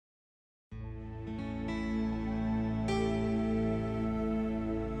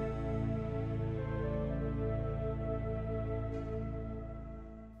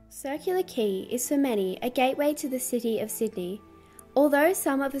Circular Quay is for many a gateway to the city of Sydney. Although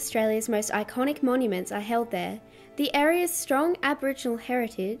some of Australia's most iconic monuments are held there, the area's strong Aboriginal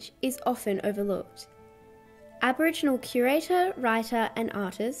heritage is often overlooked. Aboriginal curator, writer and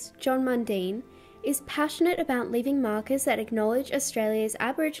artist Djon Mundine is passionate about leaving markers that acknowledge Australia's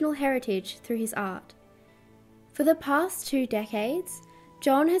Aboriginal heritage through his art. For the past 2 decades,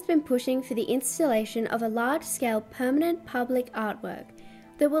 Djon has been pushing for the installation of a large-scale permanent public artwork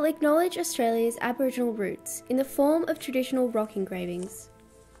that will acknowledge Australia's Aboriginal roots in the form of traditional rock engravings.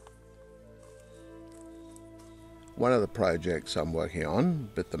 One of the projects I'm working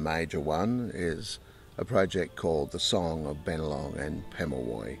on, but the major one, is a project called The Song of Bennelong and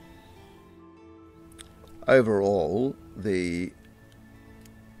Pemulwuy. Overall, the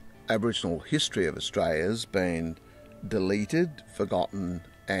Aboriginal history of Australia has been deleted, forgotten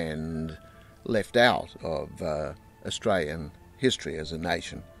and left out of Australian history as a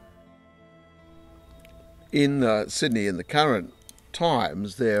nation. In Sydney in the current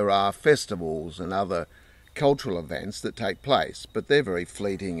times there are festivals and other cultural events that take place, but they're very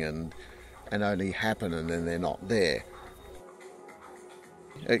fleeting and only happen and then they're not there.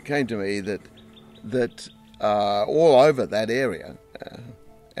 It came to me that all over that area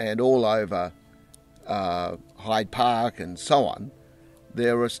and all over Hyde Park and so on,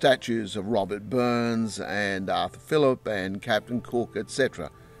 there are statues of Robert Burns and Arthur Phillip and Captain Cook,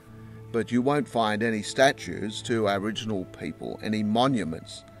 etc. But you won't find any statues to Aboriginal people, any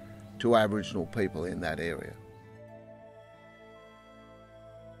monuments to Aboriginal people in that area.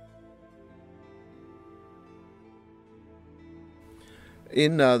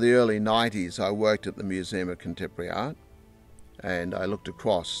 In the early 90s, I worked at the Museum of Contemporary Art, and I looked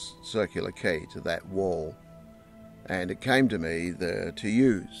across Circular Quay to that wall, and it came to me to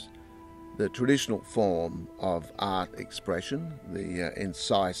use the traditional form of art expression, the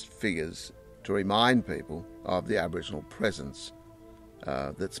incised figures, to remind people of the Aboriginal presence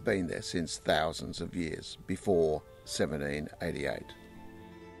that's been there since thousands of years, before 1788.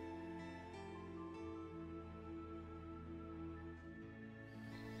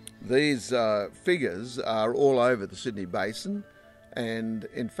 These figures are all over the Sydney Basin, and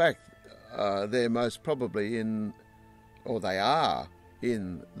in fact they're most probably they are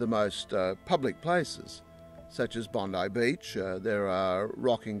in the most public places, such as Bondi Beach. There are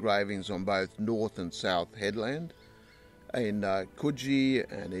rock engravings on both North and South Headland, in Coogee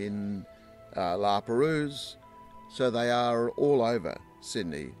and in La Perouse, so they are all over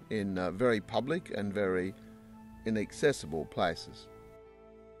Sydney in very public and very inaccessible places.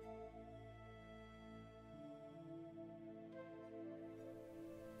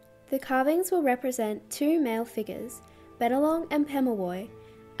 The carvings will represent 2 male figures, Bennelong and Pemulwuy,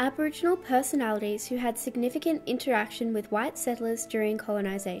 Aboriginal personalities who had significant interaction with white settlers during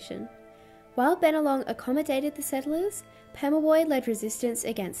colonisation. While Bennelong accommodated the settlers, Pemulwuy led resistance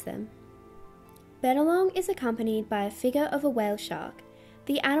against them. Bennelong is accompanied by a figure of a whale shark,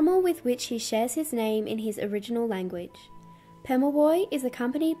 the animal with which he shares his name in his original language. Pemulwuy is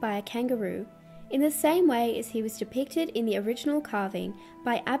accompanied by a kangaroo, in the same way as he was depicted in the original carving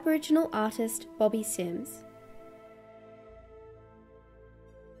by Aboriginal artist Bobby Sims.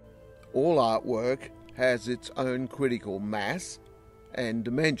 All artwork has its own critical mass and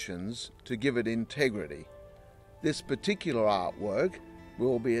dimensions to give it integrity. This particular artwork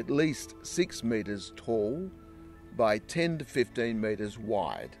will be at least 6 metres tall by 10 to 15 metres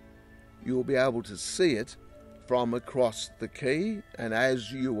wide. You'll be able to see it from across the quay, and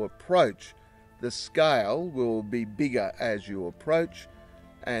as you approach, the scale will be bigger as you approach,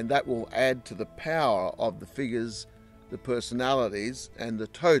 and that will add to the power of the figures, the personalities and the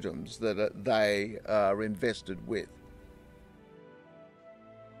totems that they are invested with.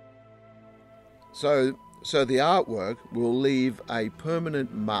 So the artwork will leave a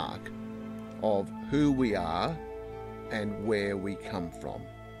permanent mark of who we are and where we come from.